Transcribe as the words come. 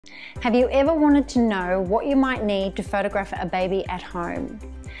Have you ever wanted to know what you might need to photograph a baby at home?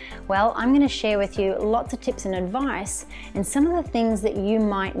 Well, I'm going to share with you lots of tips and advice and some of the things that you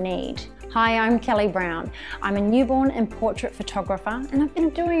might need. Hi, I'm Kelly Brown. I'm a newborn and portrait photographer, and I've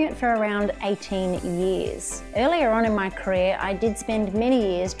been doing it for around 18 years. Earlier on in my career, I did spend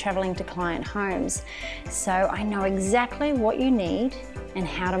many years traveling to client homes, so I know exactly what you need and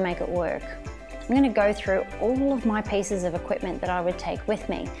how to make it work. I'm going to go through all of my pieces of equipment that I would take with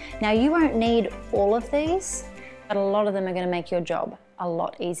me. Now, you won't need all of these, but a lot of them are going to make your job a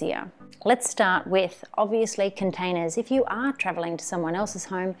lot easier. Let's start with, obviously, containers. If you are traveling to someone else's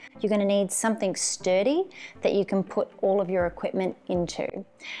home, you're going to need something sturdy that you can put all of your equipment into.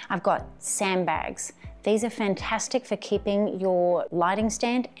 I've got sandbags. These are fantastic for keeping your lighting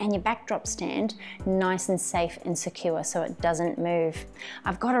stand and your backdrop stand nice and safe and secure so it doesn't move.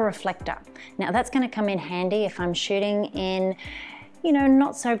 I've got a reflector. Now that's going to come in handy if I'm shooting in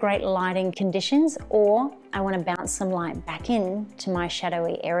not so great lighting conditions, or I want to bounce some light back in to my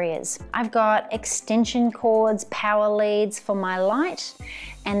shadowy areas. I've got extension cords, power leads for my light,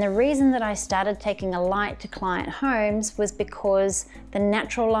 and the reason that I started taking a light to client homes was because the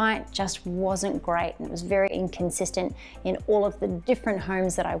natural light just wasn't great and it was very inconsistent in all of the different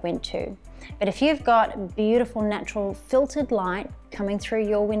homes that I went to. But if you've got beautiful natural filtered light coming through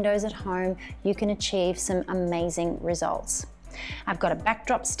your windows at home, you can achieve some amazing results. I've got a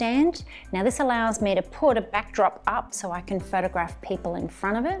backdrop stand. Now this allows me to put a backdrop up so I can photograph people in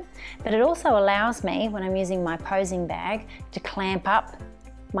front of it, but it also allows me, when I'm using my posing bag, to clamp up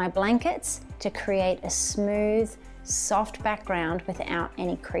my blankets to create a smooth, soft background without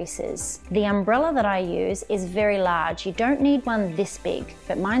any creases. The umbrella that I use is very large. You don't need one this big,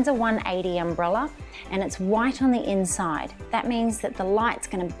 but mine's a 180 umbrella and it's white on the inside. That means that the light's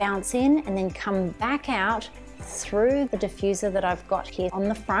going to bounce in and then come back out through the diffuser that I've got here on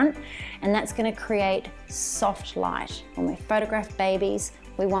the front, and that's going to create soft light. When we photograph babies,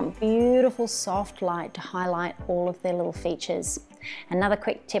 we want beautiful soft light to highlight all of their little features. Another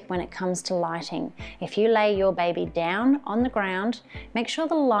quick tip when it comes to lighting: if you lay your baby down on the ground, make sure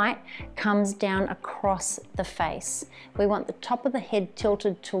the light comes down across the face. We want the top of the head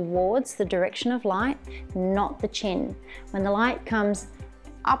tilted towards the direction of light, not the chin. When the light comes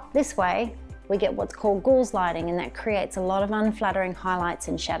up this way, we get what's called gauze lighting, and that creates a lot of unflattering highlights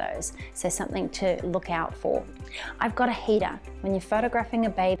and shadows, so something to look out for. I've got a heater. When you're photographing a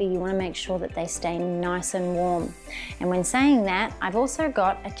baby, you want to make sure that they stay nice and warm. And when saying that, I've also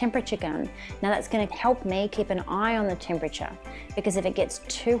got a temperature gun. Now that's going to help me keep an eye on the temperature, because if it gets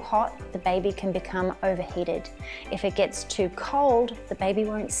too hot, the baby can become overheated. If it gets too cold, the baby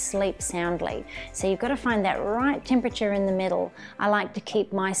won't sleep soundly. So you've got to find that right temperature in the middle. I like to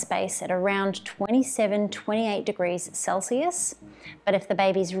keep my space at around 27, 28 degrees Celsius. But if the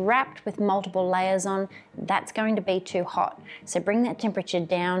baby's wrapped with multiple layers on, that's going to be too hot. So bring that temperature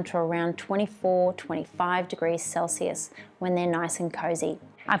down to around 24, 25 degrees Celsius when they're nice and cozy.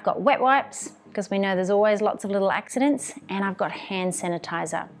 I've got wet wipes, because we know there's always lots of little accidents, and I've got hand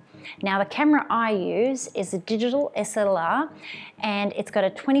sanitizer. Now the camera I use is a digital SLR, and it's got a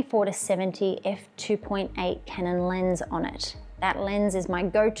 24-70 f2.8 Canon lens on it. That lens is my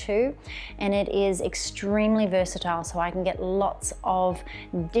go-to, and it is extremely versatile, so I can get lots of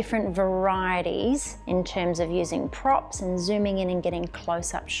different varieties in terms of using props and zooming in and getting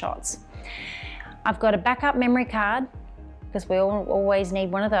close-up shots. I've got a backup memory card, because we always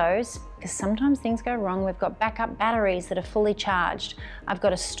need one of those, because sometimes things go wrong. We've got backup batteries that are fully charged. I've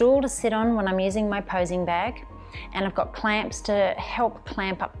got a stool to sit on when I'm using my posing bag, and I've got clamps to help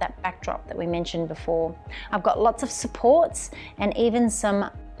clamp up that backdrop that we mentioned before. I've got lots of supports and even some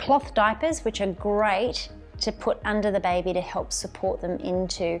cloth diapers, which are great to put under the baby to help support them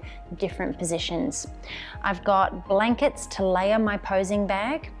into different positions. I've got blankets to layer my posing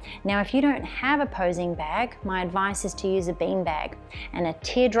bag. Now, if you don't have a posing bag, my advice is to use a bean bag, and a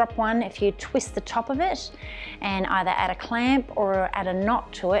teardrop one. If you twist the top of it and either add a clamp or add a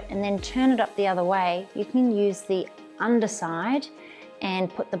knot to it and then turn it up the other way, you can use the underside and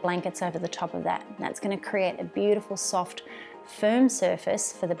put the blankets over the top of that. That's going to create a beautiful, soft, firm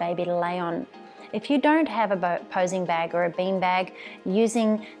surface for the baby to lay on. If you don't have a posing bag or a bean bag,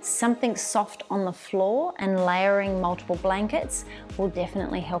 using something soft on the floor and layering multiple blankets will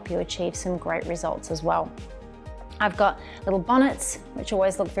definitely help you achieve some great results as well. I've got little bonnets, which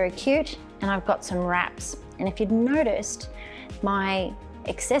always look very cute, and I've got some wraps. And if you'd noticed, my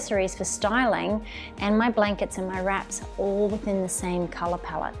accessories for styling and my blankets and my wraps all within the same color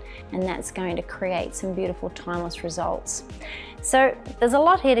palette, and that's going to create some beautiful timeless results. So there's a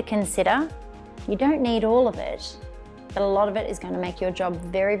lot here to consider. You don't need all of it, but a lot of it is going to make your job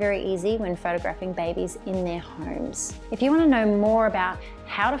very, very easy when photographing babies in their homes. If you want to know more about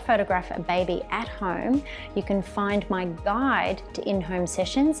how to photograph a baby at home, you can find my guide to in-home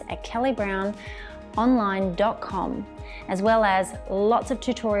sessions at kellybrownonline.com, as well as lots of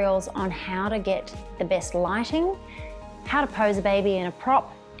tutorials on how to get the best lighting, how to pose a baby in a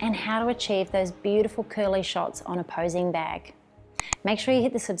prop, and how to achieve those beautiful curly shots on a posing bag. Make sure you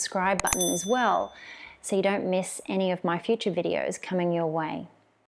hit the subscribe button as well so you don't miss any of my future videos coming your way.